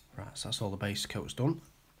 Right, so that's all the base coats done.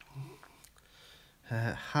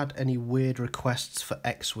 Had any weird requests for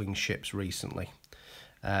X-Wing ships recently?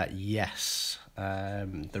 Yes.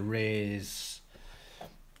 There is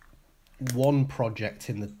one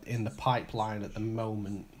project in the pipeline at the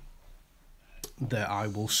moment that I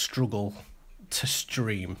will struggle to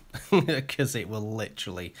stream because it will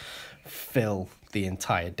literally fill the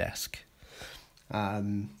entire desk.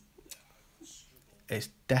 It's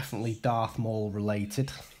definitely Darth Maul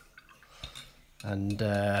related, and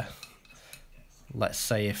let's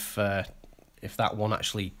say if that one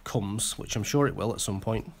actually comes, which I'm sure it will at some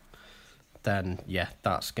point, then yeah,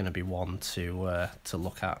 that's going to be one to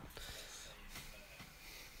look at.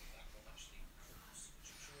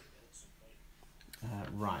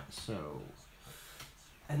 Right, so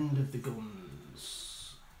end of the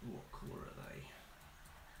guns. What colour are they?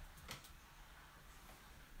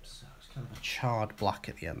 So it's kind of a charred black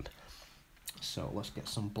at the end. So let's get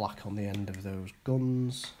some black on the end of those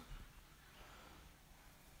guns.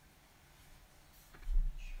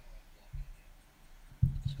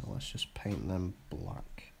 So let's just paint them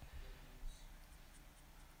black.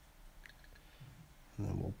 And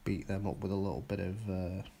then we'll beat them up with a little bit of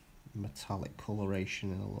metallic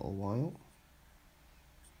coloration in a little while.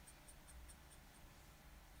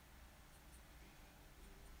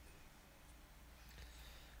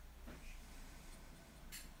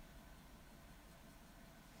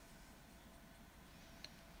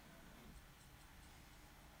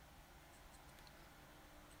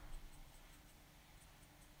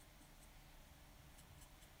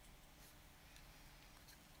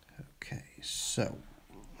 Okay, so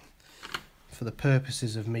for the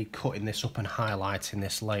purposes of me cutting this up and highlighting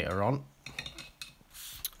this later on,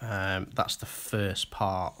 that's the first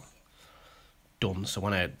part done. So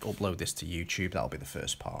when I upload this to YouTube, that'll be the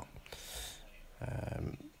first part.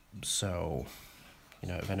 So, you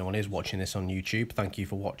know, if anyone is watching this on YouTube, thank you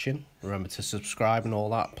for watching. Remember to subscribe and all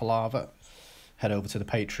that palaver. Head over to the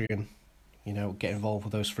Patreon, you know, get involved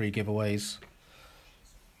with those free giveaways.